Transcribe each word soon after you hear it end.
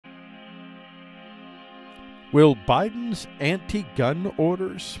Will Biden's anti-gun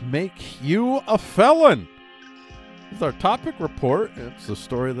orders make you a felon? This is our topic report. It's the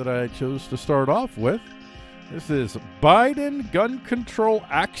story that I chose to start off with. This is Biden gun control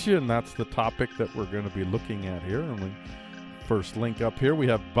action. That's the topic that we're going to be looking at here. And we first link up here, we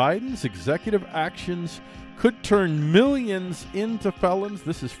have Biden's executive actions could turn millions into felons.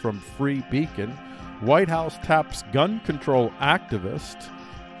 This is from Free Beacon. White House taps gun control activist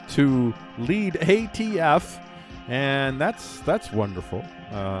to lead ATF, and that's wonderful.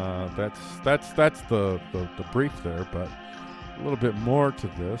 That's the brief there, but a little bit more to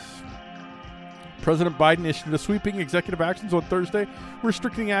this. President Biden issued a sweeping executive actions on Thursday,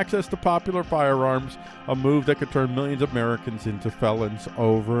 restricting access to popular firearms, a move that could turn millions of Americans into felons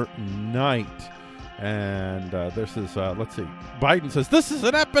overnight. And this is, let's see, Biden says, this is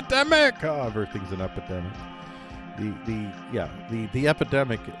an epidemic. Oh, everything's an epidemic. The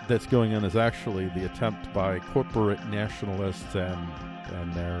epidemic that's going on is actually the attempt by corporate nationalists and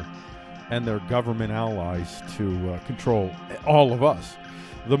their government allies to control all of us.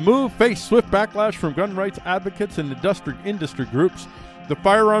 The move faced swift backlash from gun rights advocates and industry groups. The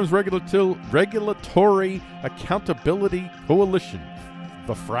Firearms Regulatory Accountability Coalition,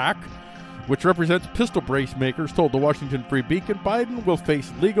 the FRAC, which represents pistol brace makers, told the Washington Free Beacon Biden will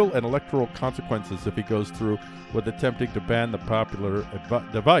face legal and electoral consequences if he goes through with attempting to ban the popular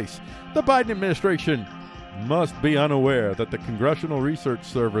device. The Biden administration must be unaware that the Congressional Research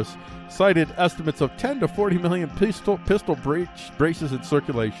Service cited estimates of 10 to 40 million pistol braces in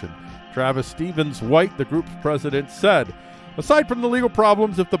circulation. Travis Stevens White, the group's president, said, aside from the legal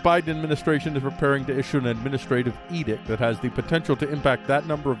problems, if the Biden administration is preparing to issue an administrative edict that has the potential to impact that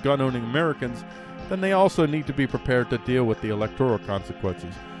number of gun-owning Americans, then they also need to be prepared to deal with the electoral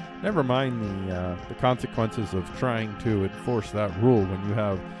consequences. Never mind the consequences of trying to enforce that rule when you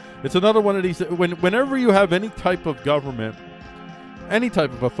have... It's another one of these... Whenever you have any type of government, any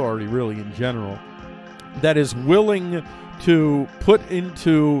type of authority really in general, that is willing to put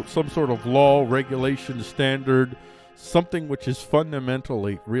into some sort of law, regulation, standard, something which is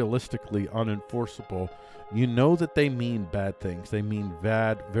fundamentally, realistically unenforceable, you know that they mean bad things. They mean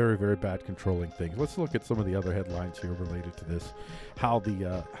bad, very, very bad controlling things. Let's look at some of the other headlines here related to this, how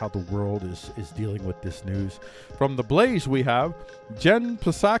the world is dealing with this news. From The Blaze, we have Jen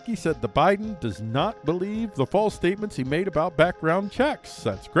Psaki said the Biden does not believe the false statements he made about background checks.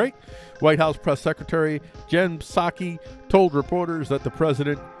 That's great. White House Press Secretary Jen Psaki told reporters that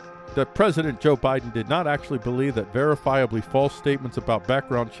President Joe Biden did not actually believe that verifiably false statements about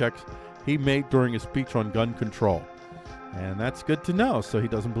background checks he made during his speech on gun control. And that's good to know. So he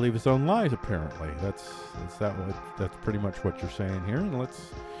doesn't believe his own lies, apparently. That's pretty much what you're saying here. And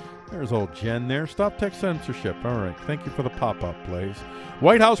there's old Jen there. Stop text censorship. All right. Thank you for the pop-up, Blaze.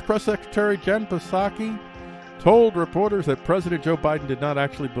 White House Press Secretary Jen Psaki told reporters that President Joe Biden did not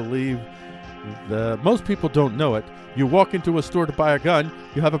actually believe most people don't know it. You walk into a store to buy a gun,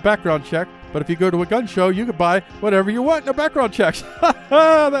 you have a background check, but if you go to a gun show, you can buy whatever you want, no background checks.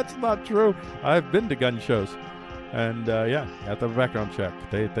 That's not true. I've been to gun shows. And you have to have a background check.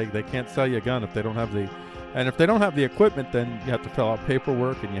 They can't sell you a gun if they don't have the equipment, then you have to fill out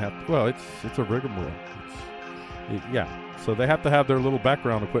paperwork and you have to, well, it's a rigmarole. So they have to have their little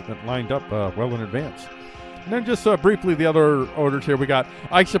background equipment lined up well in advance. And then just briefly, the other orders here we got.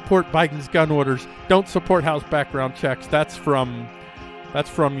 I support Biden's gun orders. Don't support House background checks. That's from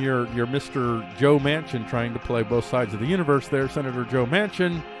your Mr. Joe Manchin trying to play both sides of the universe there, Senator Joe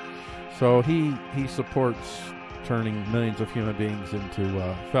Manchin. So he supports turning millions of human beings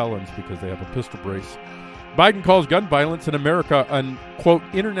into felons because they have a pistol brace. Biden calls gun violence in America an, quote,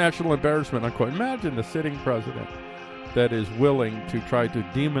 international embarrassment, unquote. Imagine the sitting president that is willing to try to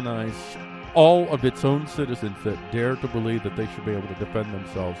demonize all of its own citizens that dare to believe that they should be able to defend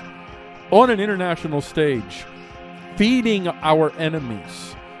themselves on an international stage, feeding our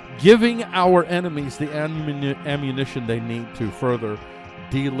enemies, giving our enemies the ammunition they need to further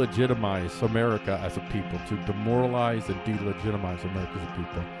delegitimize America as a people, to demoralize and delegitimize America as a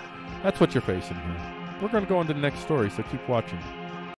people. That's what you're facing here. We're going to go on to the next story, so keep watching.